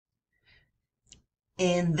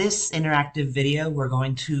In this interactive video, we're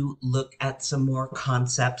going to look at some more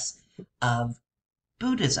concepts of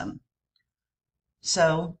Buddhism.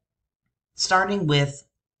 So, starting with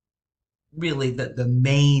really the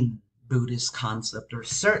main Buddhist concept, or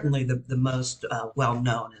certainly the most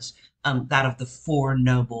well-known, is that of the Four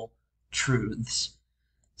Noble Truths.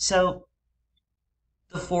 So,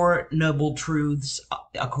 the Four Noble Truths,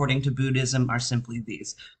 according to Buddhism, are simply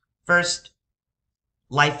these. First,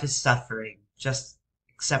 life is suffering. Just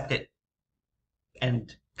accept it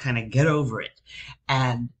and kind of get over it.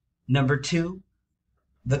 And number two,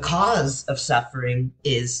 the cause of suffering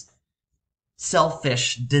is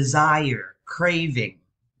selfish desire, craving,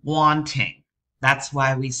 wanting. That's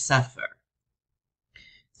why we suffer.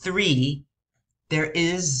 Three, there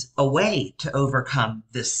is a way to overcome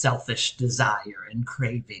this selfish desire and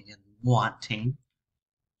craving and wanting.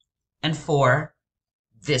 And four,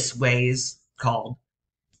 this way is called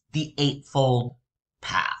the Eightfold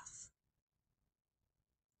Path.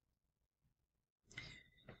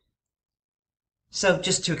 So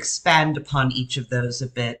just to expand upon each of those a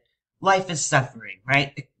bit, life is suffering,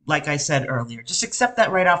 right? Like I said earlier, just accept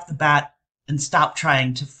that right off the bat and stop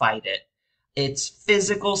trying to fight it. It's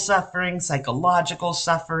physical suffering, psychological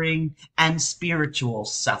suffering, and spiritual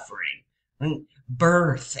suffering.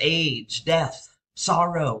 Birth, age, death,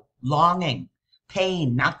 sorrow, longing,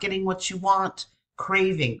 pain, not getting what you want,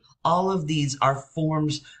 craving. All of these are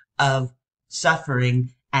forms of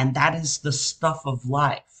suffering, and that is the stuff of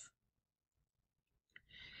life.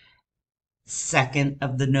 Second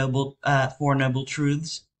of the Four Noble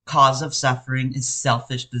Truths, cause of suffering is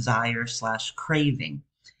selfish desire / craving.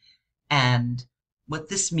 And what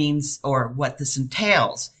this means, or what this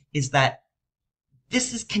entails, is that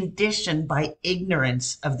this is conditioned by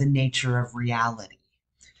ignorance of the nature of reality.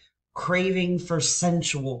 Craving for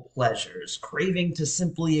sensual pleasures, craving to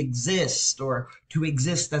simply exist, or to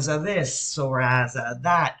exist as a this or as a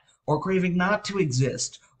that, or craving not to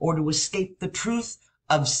exist, or to escape the truth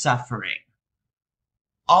of suffering.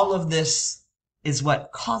 All of this is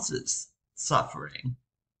what causes suffering.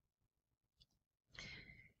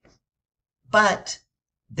 But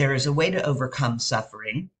there is a way to overcome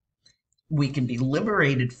suffering. We can be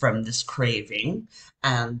liberated from this craving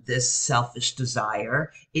and this selfish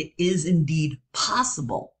desire. It is indeed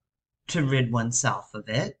possible to rid oneself of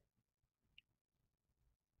it.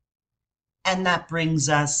 And that brings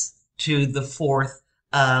us to the fourth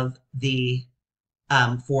of the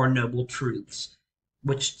Four Noble Truths,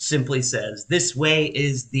 which simply says, this way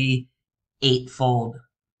is the Eightfold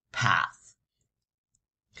Path.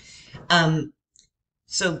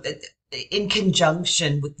 So in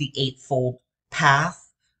conjunction with the Eightfold Path,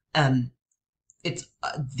 it's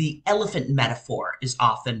the elephant metaphor is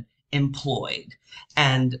often employed.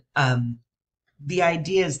 And the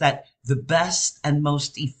idea is that the best and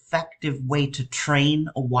most effective way to train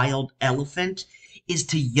a wild elephant is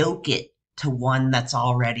to yoke it to one that's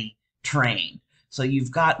already trained. So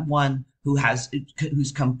you've got one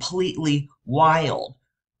who's completely wild.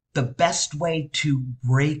 The best way to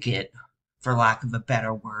break it, for lack of a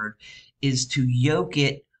better word, is to yoke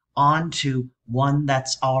it onto one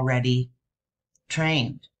that's already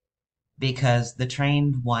trained, because the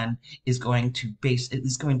trained one is going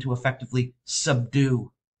to effectively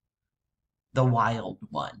subdue the wild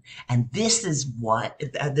one. And this is what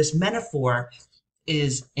this metaphor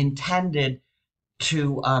is intended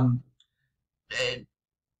to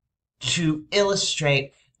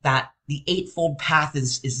illustrate, that the Eightfold Path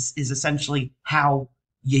is essentially how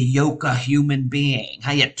you yoke a human being,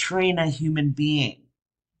 how you train a human being.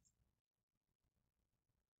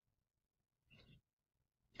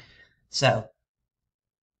 So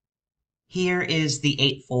here is the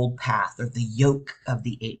Eightfold Path, or the yoke of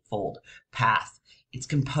the Eightfold Path. It's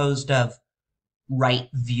composed of right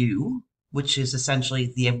view, which is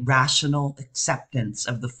essentially the rational acceptance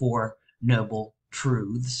of the Four Noble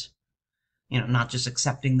Truths. Not just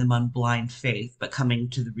accepting them on blind faith, but coming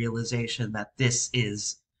to the realization that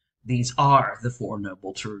these are the Four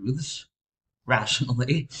Noble Truths,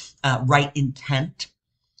 rationally. Right intent,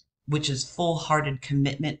 which is full-hearted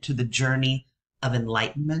commitment to the journey of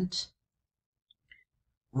enlightenment.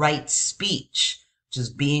 Right speech, which is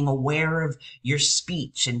being aware of your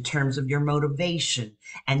speech in terms of your motivation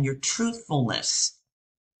and your truthfulness,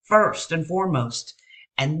 first and foremost,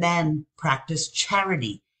 and then practice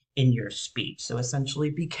charity in your speech. So essentially,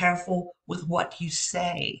 be careful with what you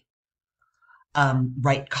say.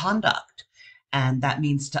 Right conduct, and that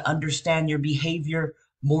means to understand your behavior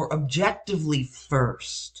more objectively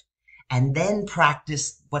first, and then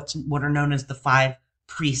practice what are known as the 5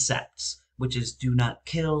 precepts, which is do not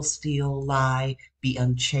kill, steal, lie, be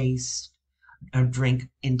unchaste, or drink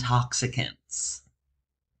intoxicants.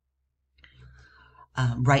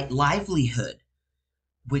 Right livelihood,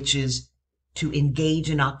 which is to engage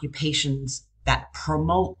in occupations that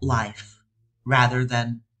promote life rather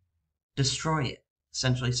than destroy it.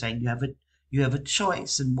 Essentially saying you have a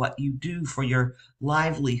choice in what you do for your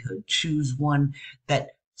livelihood. Choose one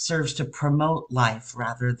that serves to promote life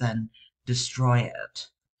rather than destroy it.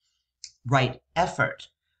 Right effort.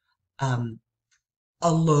 Um,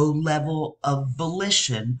 a low level of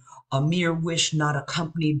volition, a mere wish not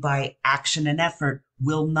accompanied by action and effort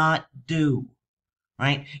will not do,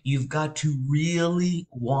 right? You've got to really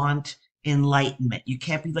want enlightenment. You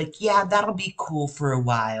can't be like, yeah, that'll be cool for a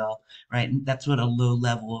while, right? And that's what a low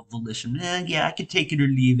level of volition, yeah, I could take it or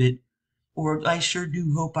leave it. Or I sure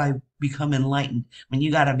do hope I become enlightened. I mean,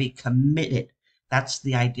 you got to be committed. That's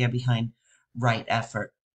the idea behind right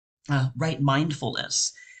effort. Right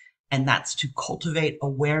mindfulness, and that's to cultivate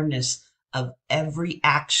awareness of every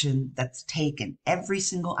action that's taken, every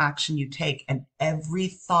single action you take, and every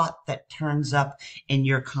thought that turns up in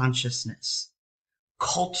your consciousness.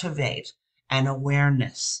 Cultivate an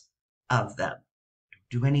awareness of them.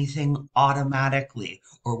 Do anything automatically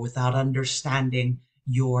or without understanding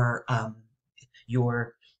your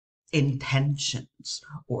intentions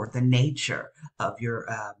or the nature of your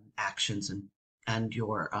actions and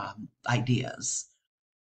your ideas.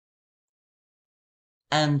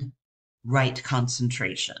 And right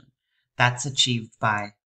concentration. That's achieved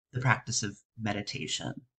by the practice of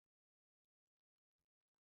meditation.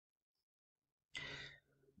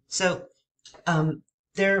 So um,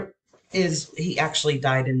 he actually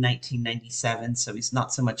died in 1997, so he's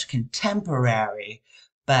not so much contemporary,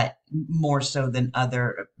 but more so than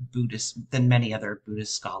many other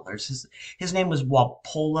Buddhist scholars. His name was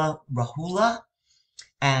Walpola Rahula,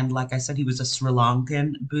 and like I said, he was a Sri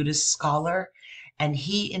Lankan Buddhist scholar, and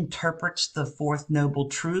he interprets the Fourth Noble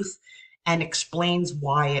Truth and explains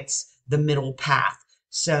why it's the middle path.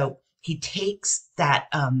 So he takes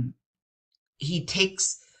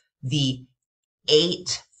the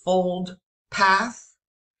eightfold path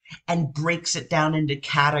and breaks it down into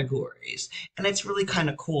categories, and it's really kind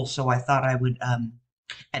of cool. So I thought I would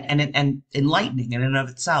and enlightening in and of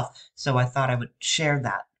itself. So I thought I would share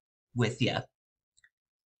that with you.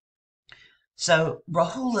 So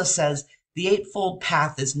Rahula says the Eightfold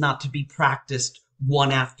Path is not to be practiced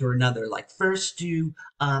one after another. Like first do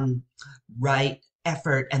right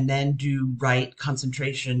effort, and then do right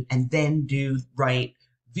concentration, and then do right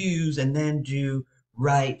views, and then do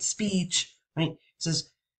right speech. Right? It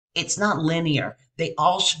says it's not linear. They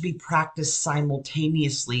all should be practiced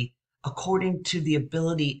simultaneously according to the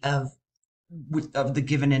ability of the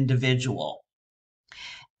given individual.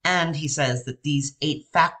 And he says that these 8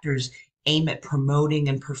 factors aim at promoting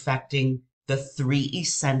and perfecting the 3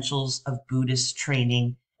 essentials of Buddhist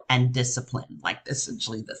training and discipline, like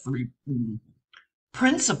essentially the 3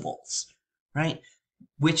 principles, right?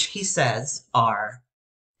 Which he says are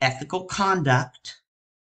ethical conduct,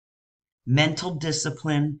 mental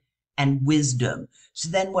discipline, and wisdom. So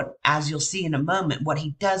then as you'll see in a moment, what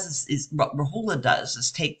he does is what Rahula does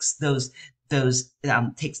is takes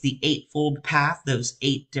takes the Eightfold Path, those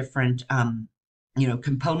 8 different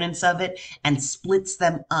components of it, and splits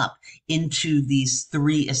them up into these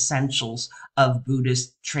 3 essentials of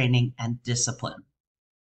Buddhist training and discipline.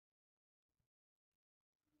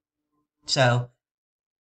 So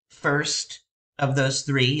first of those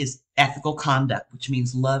 3 is ethical conduct, which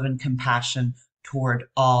means love and compassion toward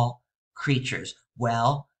all creatures.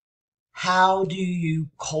 Well, how do you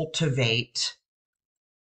cultivate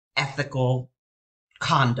ethical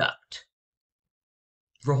conduct?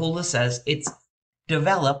 Rahula says it's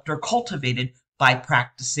developed or cultivated by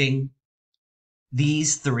practicing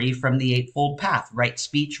these 3 from the Eightfold Path: right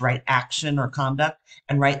speech, right action or conduct,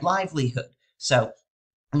 and right livelihood. So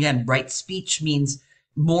again, right speech means,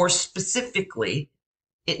 more specifically,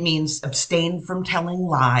 it means abstain from telling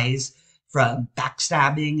lies, from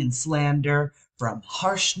backstabbing and slander, from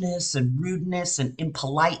harshness and rudeness and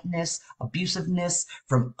impoliteness, abusiveness,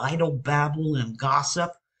 from idle babble and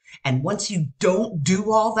gossip. And once you don't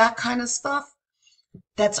do all that kind of stuff,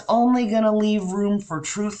 that's only going to leave room for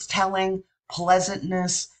truth telling,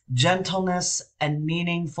 pleasantness, gentleness, and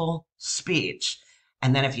meaningful speech.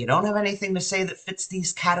 And then if you don't have anything to say that fits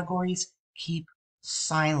these categories, keep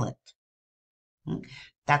silent.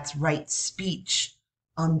 That's right speech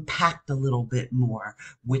unpacked a little bit more,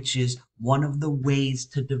 which is one of the ways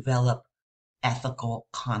to develop ethical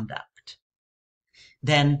conduct.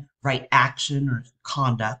 Then right action or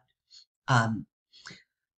conduct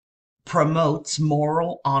promotes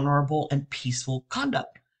moral, honorable, and peaceful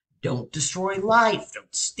conduct. Don't destroy life,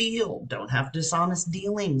 don't steal, don't have dishonest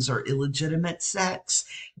dealings or illegitimate sex.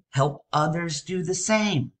 Help others do the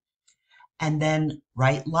same. And then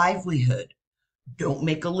right livelihood. Don't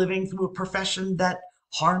make a living through a profession that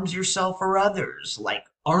harms yourself or others, like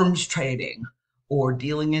arms trading or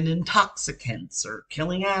dealing in intoxicants or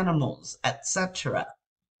killing animals, etc.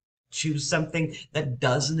 Choose something that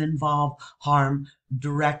doesn't involve harm,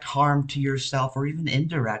 direct harm to yourself, or even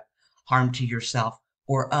indirect harm to yourself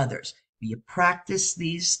or others. If you practice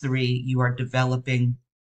these three, you are developing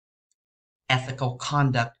ethical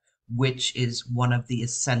conduct, which is one of the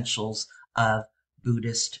essentials of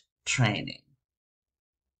Buddhist training.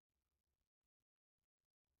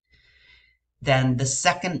 Then the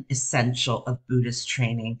second essential of Buddhist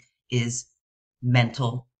training is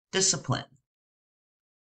mental discipline.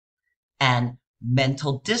 And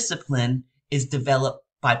mental discipline is developed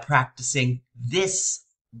by practicing this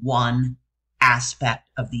one aspect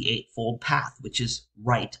of the Eightfold Path, which is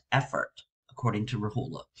right effort, according to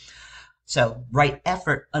Rahula. So right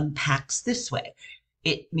effort unpacks this way.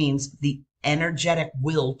 It means the energetic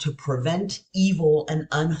will to prevent evil and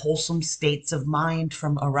unwholesome states of mind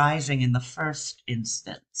from arising in the first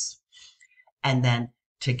instance. And then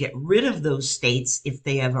to get rid of those states if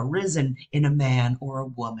they have arisen in a man or a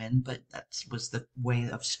woman, but that was the way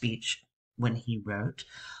of speech when he wrote,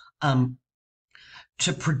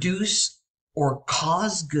 to produce or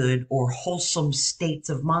cause good or wholesome states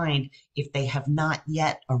of mind if they have not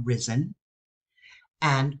yet arisen,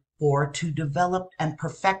 and or to develop and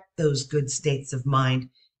perfect those good states of mind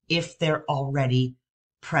if they're already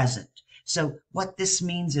present. So what this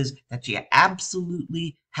means is that you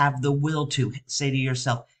absolutely have the will to say to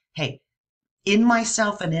yourself, hey, in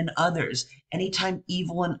myself and in others, anytime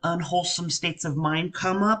evil and unwholesome states of mind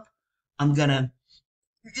come up, I'm gonna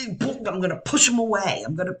push them away.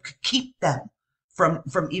 I'm gonna keep them from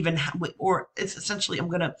even, or it's essentially I'm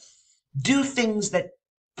gonna do things that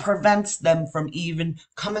prevents them from even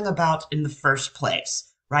coming about in the first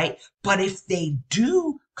place, right? But if they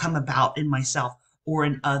do come about in myself or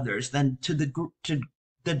in others, then to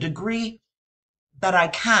the degree that I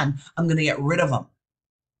can, I'm going to get rid of them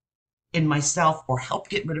in myself or help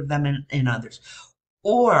get rid of them in others.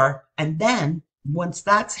 And then once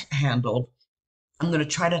that's handled, I'm going to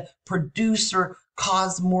try to produce or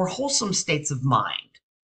cause more wholesome states of mind,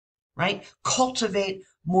 right? Cultivate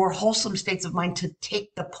more wholesome states of mind to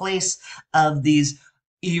take the place of these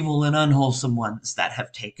evil and unwholesome ones that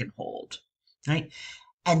have taken hold, right?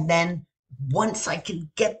 And then once I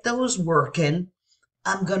can get those working,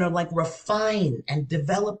 I'm going to like refine and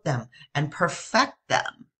develop them and perfect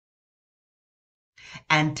them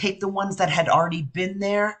and take the ones that had already been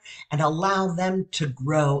there and allow them to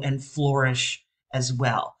grow and flourish as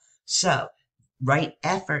well. So right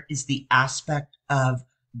effort is the aspect of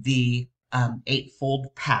the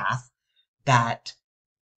Eightfold Path that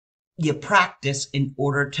you practice in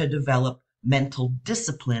order to develop mental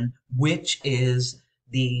discipline, which is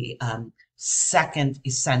the second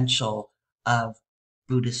essential of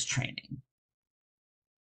Buddhist training.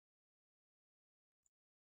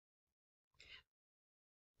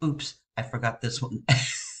 Oops, I forgot this one.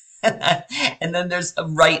 And then there's a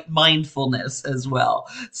right mindfulness as well.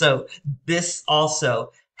 So this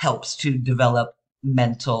also helps to develop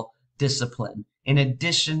mental discipline. In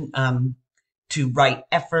addition to right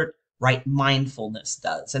effort, right mindfulness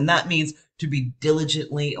does. And that means to be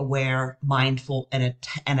diligently aware, mindful, and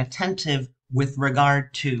attentive with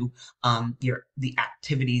regard to the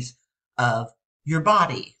activities of your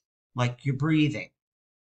body, like your breathing.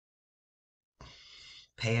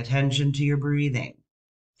 Pay attention to your breathing,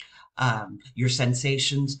 your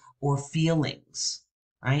sensations or feelings,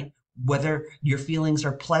 right? Whether your feelings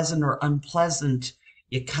are pleasant or unpleasant,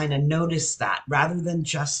 you kind of notice that rather than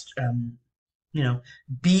just,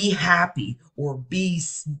 be happy or be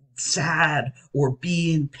sad or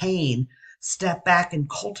be in pain. Step back and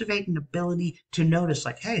cultivate an ability to notice,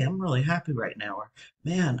 like, hey, I'm really happy right now, or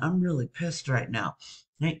man, I'm really pissed right now.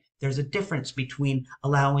 Right? There's a difference between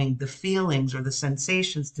allowing the feelings or the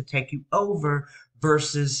sensations to take you over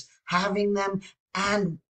versus having them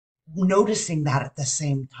and noticing that at the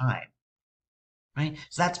same time. Right?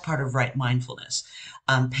 So that's part of right mindfulness.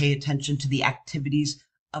 Pay attention to the activities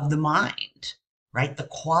of the mind, right? The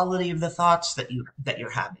quality of the thoughts that you're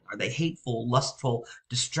having. Are they hateful, lustful,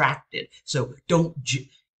 distracted? So don't,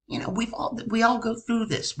 we all go through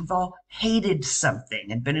this. We've all hated something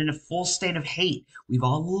and been in a full state of hate. We've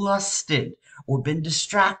all lusted or been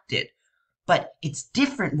distracted. But it's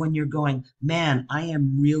different when you're going, man, I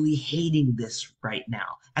am really hating this right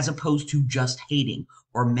now, as opposed to just hating.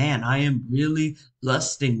 Or man, I am really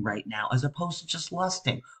lusting right now, as opposed to just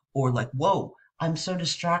lusting. or like, whoa, I'm so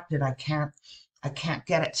distracted, I can't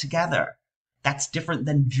get it together. That's different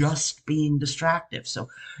than just being distracted. So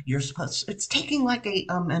you're supposed, it's taking like a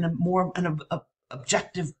more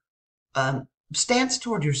objective stance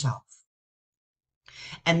toward yourself.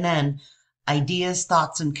 And then ideas,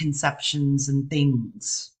 thoughts, and conceptions and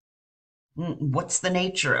things. What's the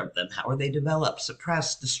nature of them? How are they developed,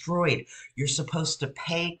 suppressed, destroyed? You're supposed to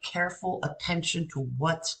pay careful attention to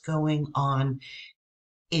what's going on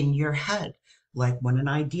in your head. Like when an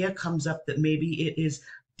idea comes up that maybe it is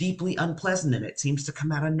deeply unpleasant and it seems to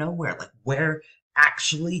come out of nowhere, like where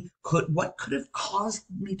actually what could have caused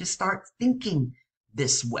me to start thinking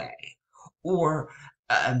this way? Or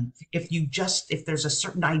if there's a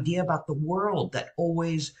certain idea about the world that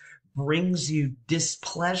always brings you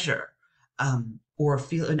displeasure, or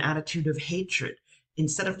feel an attitude of hatred,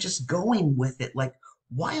 instead of just going with it, like,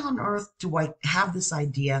 why on earth do I have this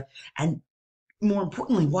idea? And more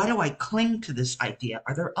importantly, why do I cling to this idea?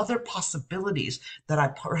 Are there other possibilities that I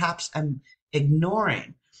perhaps am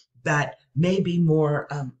ignoring that may be more,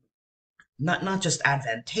 not just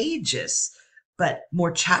advantageous, but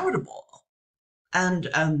more charitable and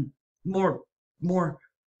more more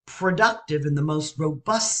productive in the most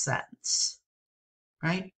robust sense,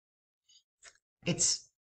 right? It's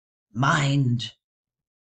mind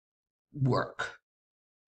work.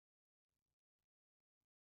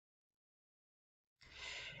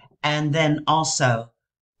 And then also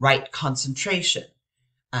right concentration,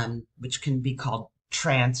 which can be called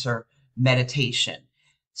trance or meditation.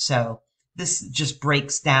 So this just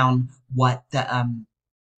breaks down what the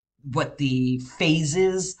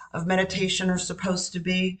phases of meditation are supposed to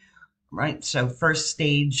be, right? So first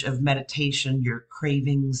stage of meditation, your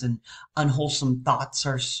cravings and unwholesome thoughts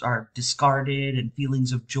are discarded and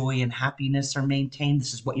feelings of joy and happiness are maintained.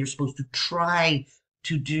 This is what you're supposed to try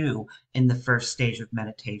to do in the first stage of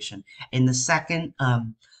meditation. In the second,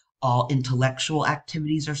 all intellectual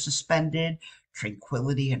activities are suspended.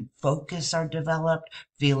 Tranquility and focus are developed.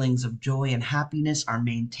 Feelings of joy and happiness are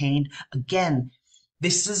maintained. Again,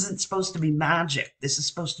 this isn't supposed to be magic. This is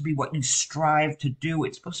supposed to be what you strive to do.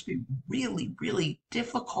 It's supposed to be really, really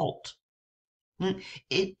difficult.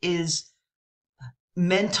 It is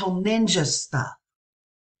mental ninja stuff.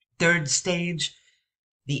 Third stage,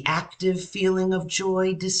 the active feeling of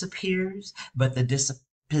joy disappears, but the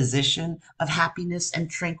disposition of happiness and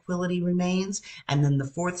tranquility remains. And then the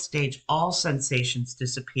fourth stage, all sensations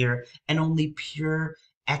disappear and only pure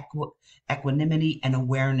equanimity and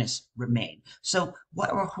awareness remain. So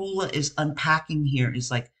what Rahula is unpacking here is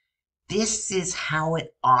like, this is how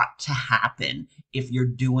it ought to happen if you're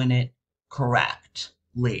doing it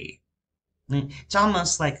correctly. It's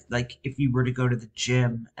almost like if you were to go to the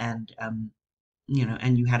gym and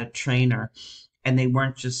and you had a trainer and they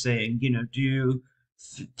weren't just saying,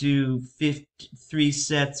 do 3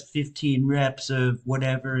 sets, 15 reps of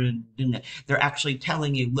whatever and doing that. They're actually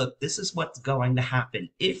telling you, look, this is what's going to happen.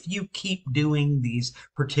 If you keep doing these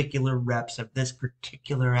particular reps of this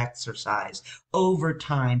particular exercise over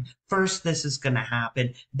time, first this is going to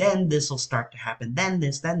happen, then this will start to happen, then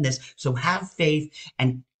this, then this. So have faith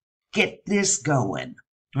and get this going,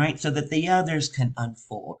 right? So that the others can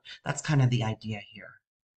unfold. That's kind of the idea here.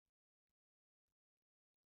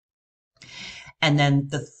 And then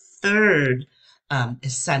the third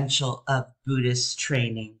essential of Buddhist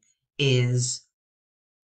training is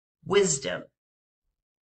wisdom.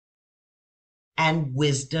 And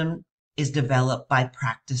wisdom is developed by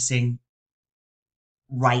practicing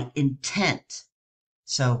right intent.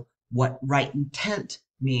 So what right intent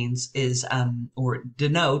means is, or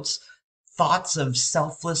denotes, thoughts of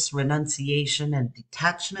selfless renunciation and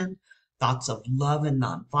detachment, thoughts of love and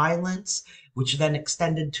nonviolence, which then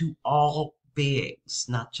extended to all beings,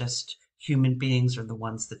 not just human beings or the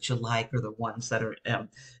ones that you like or the ones that are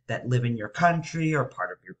that live in your country or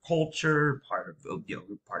part of your culture, part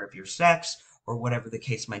of your sex, or whatever the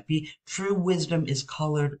case might be. True wisdom is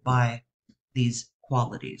colored by these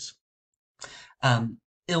qualities.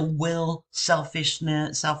 Ill will,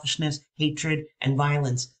 selfishness, hatred, and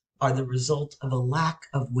violence are the result of a lack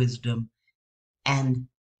of wisdom and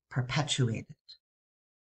perpetuate it.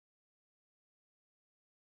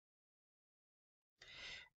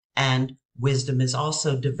 And wisdom is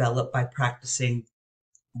also developed by practicing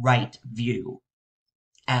right view.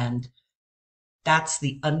 And that's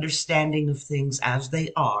the understanding of things as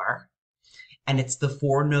they are. And it's the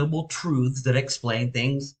Four Noble Truths that explain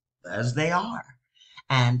things as they are.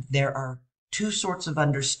 And there are two sorts of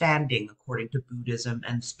understanding according to Buddhism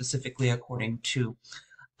and specifically according to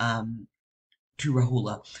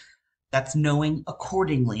Rahula. That's knowing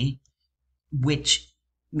accordingly, which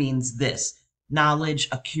means this. knowledge,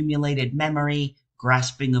 accumulated memory,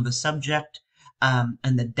 grasping of a subject, and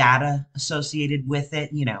the data associated with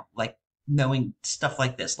it, like knowing stuff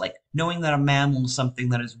like this, like knowing that a mammal is something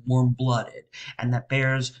that is warm-blooded and that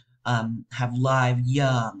bears have live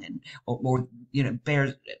young and or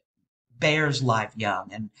bears live young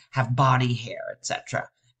and have body hair, etc.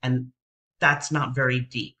 And that's not very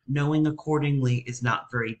deep. Knowing accordingly is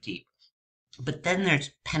not very deep. But then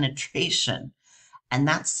there's penetration, and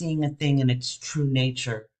that's seeing a thing in its true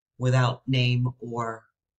nature without name or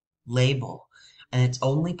label. And it's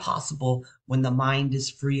only possible when the mind is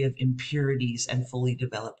free of impurities and fully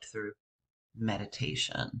developed through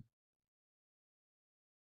meditation.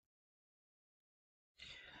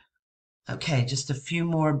 Okay, just a few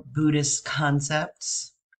more Buddhist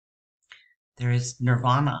concepts. There is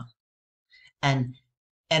nirvana. And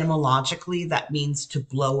etymologically, that means to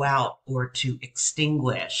blow out or to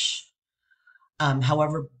extinguish.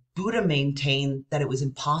 However, Buddha maintained that it was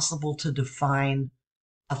impossible to define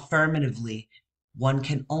affirmatively. One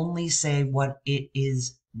can only say what it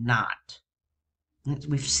is not.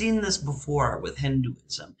 We've seen this before with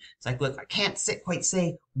Hinduism. It's like, look, I can't quite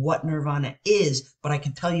say what nirvana is, but I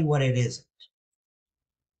can tell you what it isn't.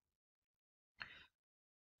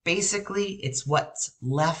 Basically, it's what's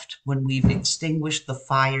left when we've extinguished the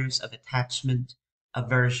fires of attachment,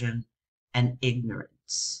 aversion, and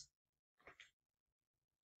ignorance.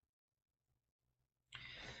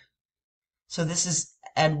 So this is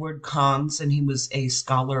Edward Conze, and he was a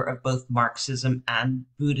scholar of both Marxism and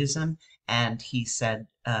Buddhism, and he said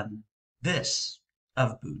this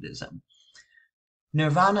of Buddhism.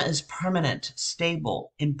 Nirvana is permanent,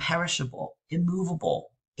 stable, imperishable,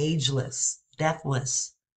 immovable, ageless,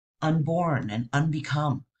 deathless, unborn, and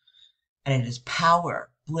unbecome, and it is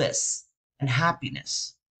power, bliss, and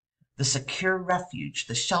happiness, the secure refuge,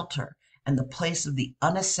 the shelter, and the place of the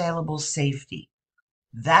unassailable safety.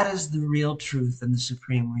 That is the real truth and the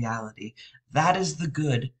supreme reality. That is the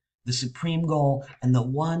good, the supreme goal, and the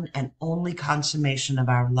one and only consummation of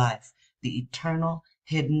our life, the eternal,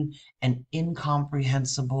 hidden, and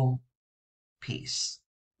incomprehensible peace.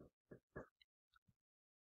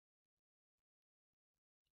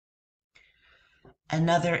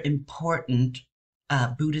 Another important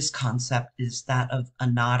Buddhist concept is that of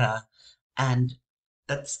anatta, and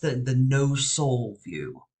that's the no soul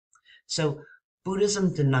view. So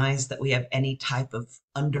Buddhism denies that we have any type of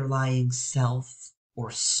underlying self or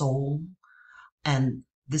soul, and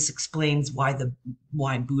this explains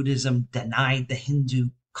why Buddhism denied the Hindu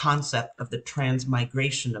concept of the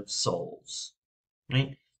transmigration of souls.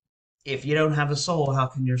 Right? If you don't have a soul, how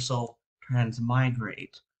can your soul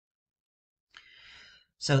transmigrate?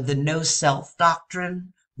 So the no self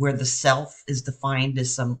doctrine, where the self is defined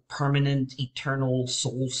as some permanent, eternal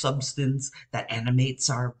soul substance that animates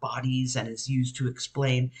our bodies and is used to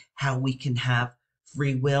explain how we can have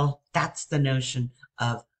free will, that's the notion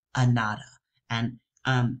of anatta. And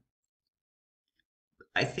I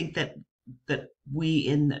think that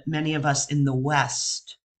many of us in the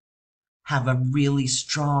West have a really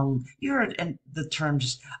strong, and the term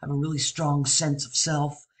just have a really strong sense of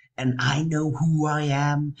self, and I know who I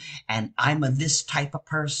am, and I'm a this type of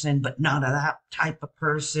person, but not a that type of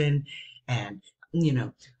person, and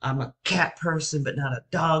I'm a cat person, but not a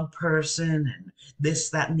dog person, and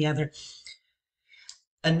this, that, and the other.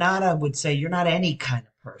 Anatta would say you're not any kind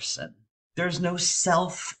of person. There's no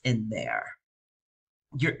self in there.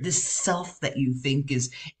 This self that you think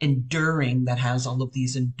is enduring, that has all of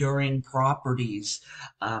these enduring properties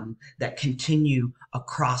that continue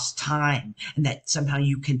across time, and that somehow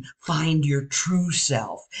you can find your true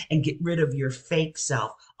self and get rid of your fake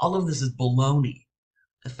self. All of this is baloney.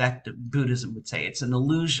 Effective Buddhism would say it's an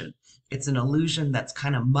illusion. It's an illusion that's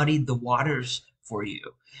kind of muddied the waters for you.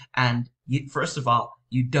 And first of all,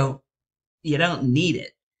 you don't need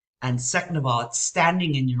it. And second of all, it's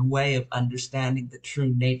standing in your way of understanding the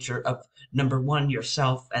true nature of, number one,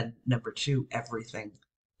 yourself, and number two, everything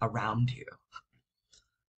around you.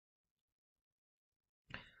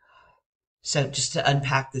 So just to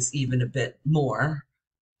unpack this even a bit more,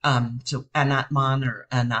 so anatman or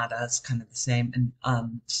anatta is kind of the same. And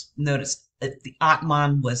notice that the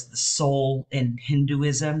atman was the soul in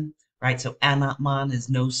Hinduism, right? So anatman is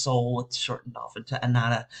no soul. It's shortened off into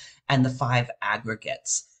anatta, and the five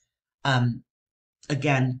aggregates.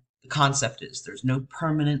 Again, the concept is there's no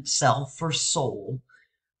permanent self or soul,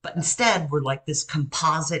 but instead we're like this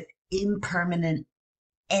composite, impermanent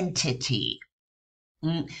entity,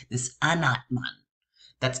 this anatman,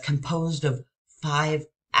 that's composed of five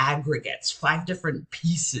aggregates, five different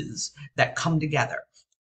pieces that come together.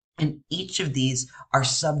 And each of these are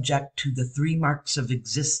subject to the three marks of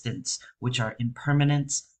existence, which are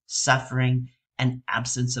impermanence, suffering, and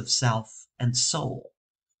absence of self and soul.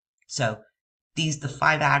 So the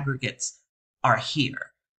five aggregates are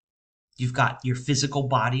here. You've got your physical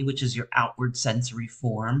body, which is your outward sensory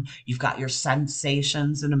form. You've got your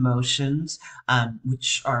sensations and emotions,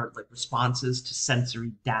 which are like responses to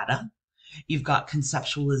sensory data. You've got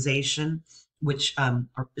conceptualization, which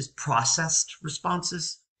is processed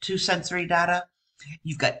responses to sensory data.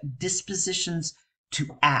 You've got dispositions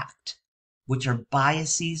to act, which are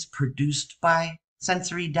biases produced by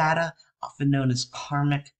sensory data, often known as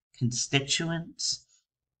karmic constituents.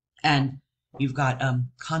 And you've got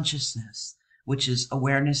consciousness, which is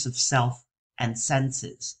awareness of self and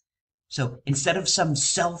senses. So instead of some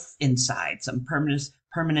self inside, some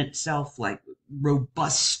permanent self, like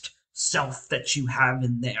robust self that you have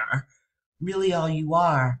in there, really all you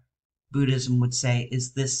are, Buddhism would say,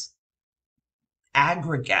 is this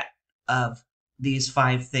aggregate of these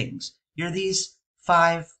five things. You're these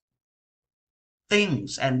five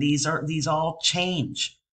things, and these all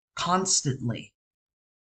change constantly.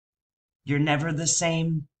 You're never the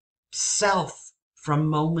same self from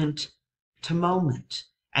moment to moment.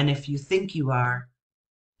 And if you think you are,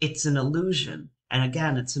 it's an illusion. And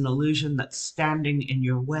again, it's an illusion that's standing in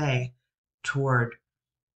your way toward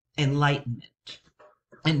enlightenment.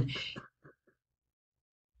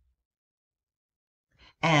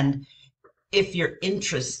 And if you're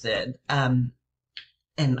interested, and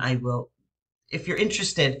I will, if you're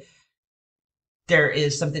interested, there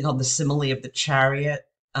is something called the simile of the chariot,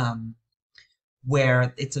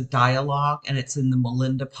 where it's a dialogue, and it's in the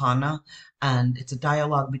Milinda, and it's a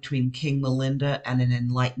dialogue between King Milinda and an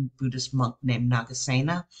enlightened Buddhist monk named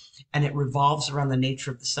Nagasena, and it revolves around the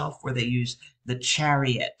nature of the self, where they use the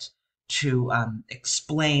chariot to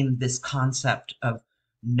explain this concept of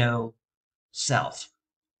no self.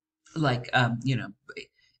 Like, I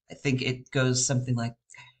think it goes something like,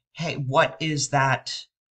 hey, what is that?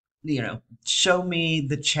 Show me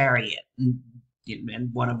the chariot.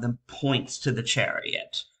 And one of them points to the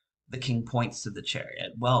chariot. The king points to the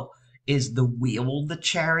chariot. Well, is the wheel the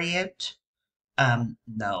chariot?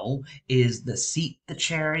 No. Is the seat the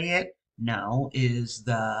chariot? No. Is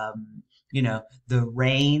the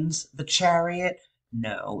reins the chariot?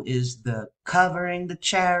 No. Is the covering the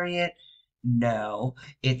chariot? No.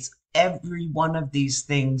 It's every one of these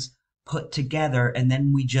things put together, and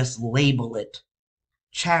then we just label it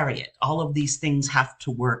chariot. All of these things have to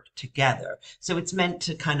work together. So it's meant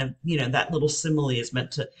to kind of, that little simile is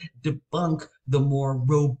meant to debunk the more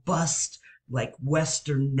robust, like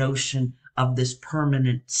Western notion of this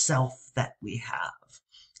permanent self that we have.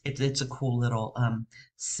 It's a cool little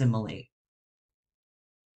simile.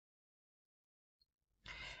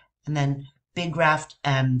 And then big raft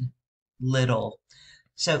and little.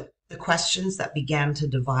 So the questions that began to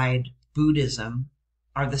divide Buddhism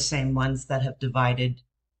are the same ones that have divided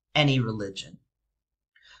any religion.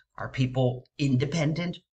 Are people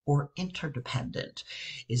independent or interdependent?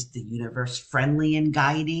 Is the universe friendly and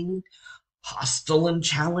guiding, hostile and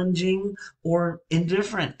challenging, or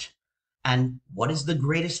indifferent? And what is the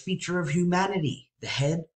greatest feature of humanity, the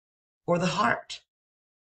head or the heart?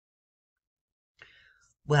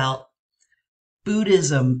 Well,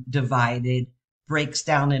 Buddhism divided breaks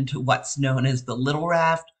down into what's known as the little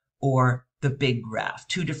raft or the big raft,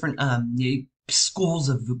 two different schools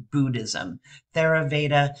of Buddhism,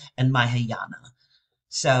 Theravada and Mahayana.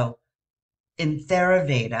 So in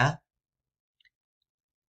Theravada,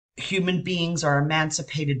 human beings are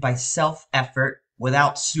emancipated by self-effort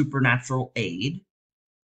without supernatural aid.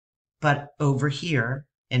 But over here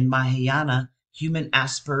in Mahayana, human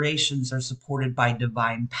aspirations are supported by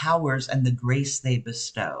divine powers and the grace they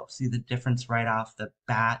bestow. See the difference right off the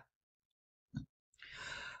bat?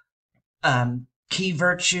 Key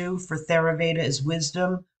virtue for Theravada is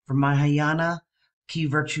wisdom. For Mahayana, key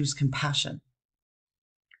virtue is compassion.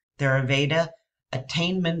 Theravada,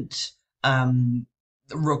 attainment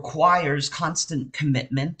requires constant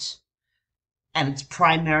commitment, and it's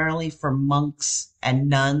primarily for monks and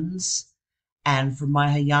nuns. And for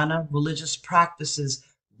Mahayana, religious practices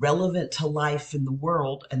relevant to life in the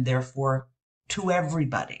world and therefore to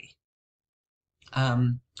everybody.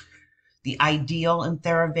 The ideal in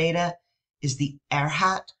Theravada is the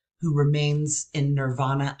arhat who remains in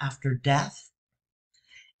nirvana after death.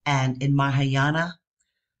 And in Mahayana,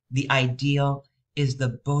 the ideal is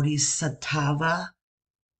the bodhisattva.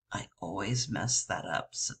 I always mess that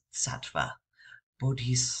up. Sattva.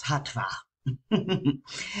 Bodhisattva.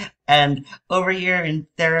 And over here in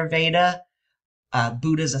Theravada,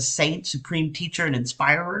 Buddha's a saint, supreme teacher, and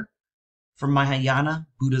inspirer. For Mahayana,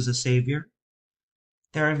 Buddha's a savior.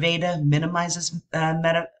 Theravada minimizes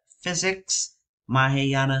metaphysics.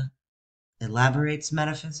 Mahayana elaborates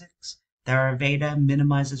metaphysics. Theravada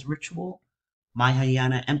minimizes ritual.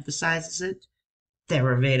 Mahayana emphasizes it.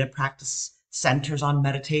 Theravada practice centers on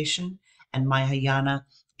meditation, and Mahayana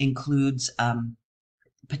includes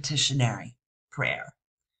petitionary prayer.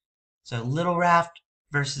 So little raft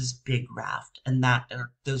versus big raft, and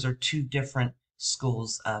those are two different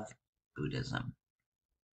schools of Buddhism.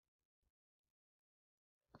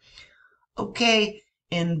 Okay,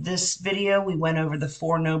 in this video we went over the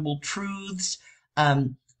Four Noble Truths,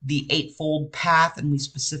 the Eightfold Path, and we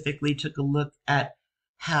specifically took a look at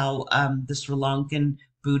how the Sri Lankan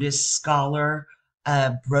Buddhist scholar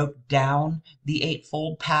broke down the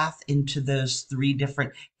Eightfold Path into those three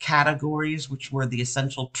different categories, which were the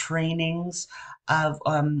essential trainings of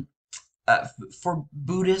for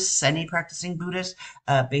Buddhists, any practicing Buddhist,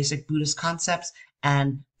 basic Buddhist concepts,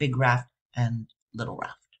 and big raft and little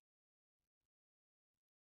raft.